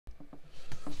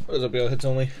What is up, y'all? Hits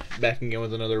Only back again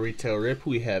with another retail rip.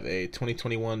 We have a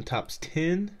 2021 Topps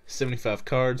 10, 75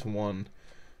 cards, 1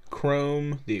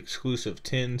 Chrome, the exclusive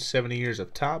 10, 70 years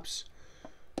of Topps,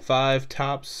 5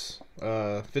 Topps,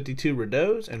 52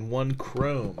 Rideaus, and 1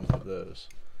 Chrome of those.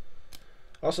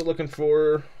 Also looking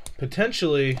for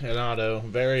potentially an auto.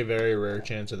 Very, very rare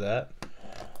chance of that.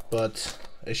 But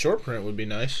a short print would be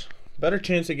nice. Better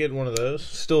chance of getting one of those.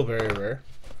 Still very rare.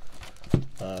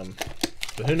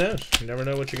 But who knows? You never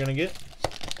know what you're going to get.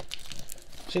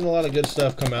 Seen a lot of good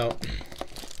stuff come out.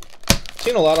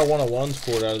 Seen a lot of 101s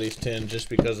poured out of these 10 just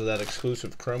because of that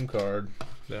exclusive Chrome card.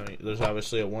 There's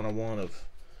obviously a 101 of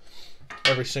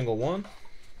every single one.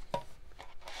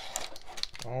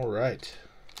 Alright.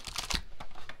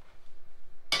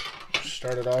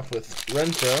 Started off with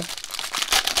Renfroe.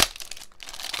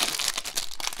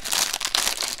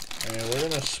 And we're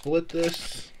going to split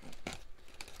this.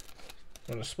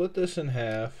 I'm going to split this in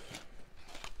half,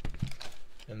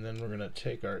 and then we're going to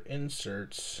take our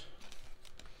inserts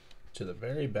to the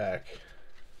very back.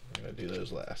 I'm going to do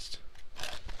those last.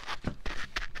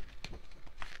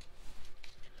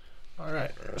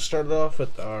 Alright, we're going to start it off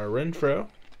with our Renfroe,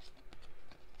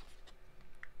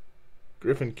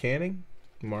 Griffin Canning,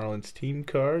 Marlins team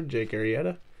card, Jake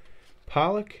Arrieta,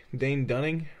 Pollock, Dane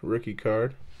Dunning, rookie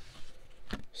card,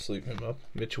 sleeve him up,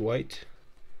 Mitch White,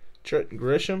 Trent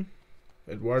Grisham,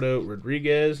 Eduardo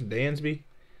Rodriguez, Dansby,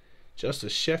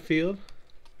 Justice Sheffield.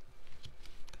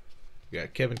 We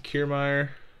got Kevin Kiermaier,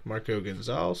 Marco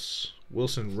Gonzalez,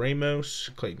 Wilson Ramos,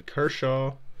 Clayton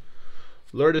Kershaw,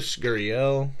 Lourdes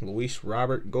Gurriel, Luis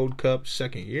Robert, Gold Cup,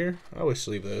 second year. I always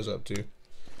sleeve those up too.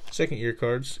 Second year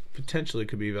cards potentially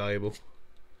could be valuable.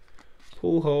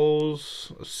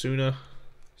 Pujols, Osuna,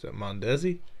 is that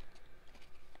Mondesi?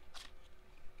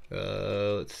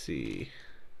 Let's see.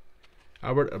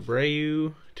 Albert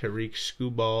Abreu, Tariq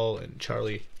Skubal, and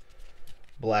Charlie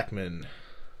Blackmon.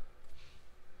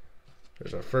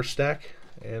 There's our first stack,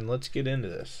 and let's get into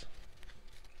this.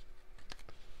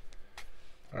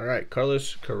 Alright,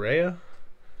 Carlos Correa,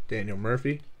 Daniel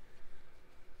Murphy.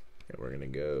 And we're going to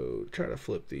go try to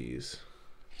flip these.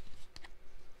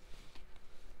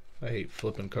 I hate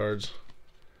flipping cards.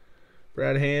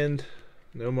 Brad Hand,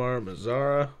 Nomar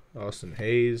Mazara, Austin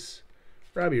Hayes,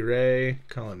 Robbie Ray,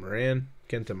 Colin Moran,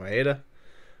 Kenta Maeda,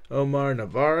 Omar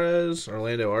Narvaez,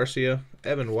 Orlando Arcia,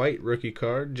 Evan White, rookie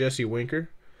card, Jesse Winker,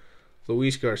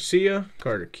 Luis Garcia,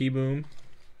 Carter Kieboom,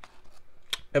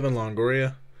 Evan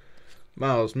Longoria,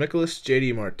 Miles Mikolas,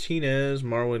 JD Martinez,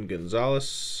 Marwin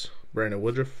Gonzalez, Brandon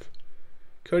Woodruff,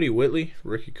 Cody Whitley,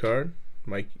 rookie card,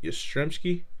 Mike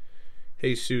Yastrzemski,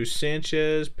 Jesus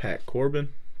Sanchez, Pat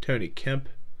Corbin, Tony Kemp,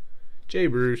 Jay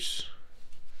Bruce.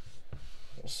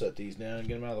 We'll set these down and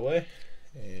get them out of the way.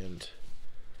 And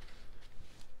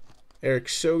Eric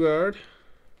Sogard,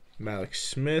 Malik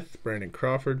Smith, Brandon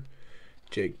Crawford,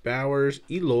 Jake Bowers,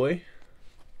 Eloy.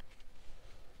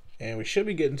 And we should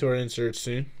be getting to our inserts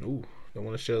soon. Ooh, don't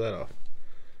want to show that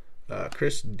off.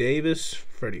 Chris Davis,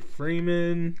 Freddie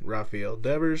Freeman, Rafael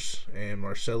Devers, and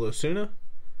Marcelo Osuna.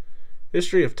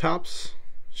 History of Topps,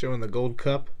 showing the Gold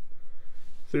Cup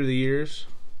through the years.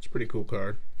 It's a pretty cool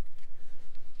card.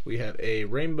 We have a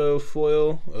rainbow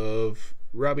foil of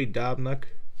Robbie Dobnak,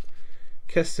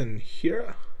 Keston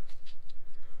Hiura,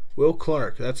 Will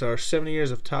Clark. That's our 70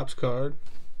 years of Topps card.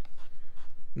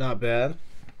 Not bad.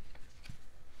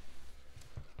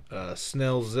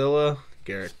 Snellzilla,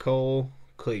 Garrett Cole,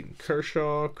 Clayton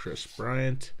Kershaw, Chris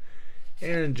Bryant,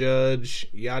 Aaron Judge,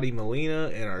 Yadi Molina,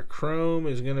 and our Chrome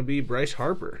is going to be Bryce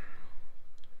Harper.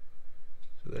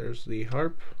 So there's the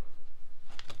Harp.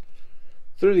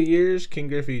 Through the years, King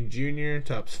Griffey Jr.,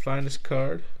 Topps finest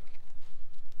card.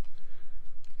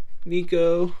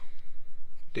 Nico,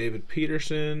 David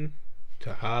Peterson,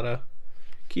 Tejada,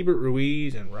 Keibert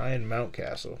Ruiz, and Ryan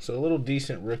Mountcastle. So a little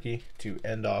decent rookie to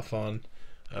end off on.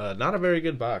 Not a very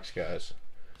good box, guys.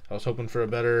 I was hoping for a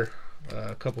better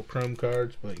couple Chrome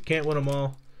cards, but you can't win them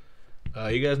all.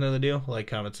 You guys know the deal. Like,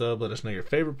 comment, sub. Let us know your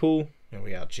favorite pool, and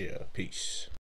we out ya. Peace.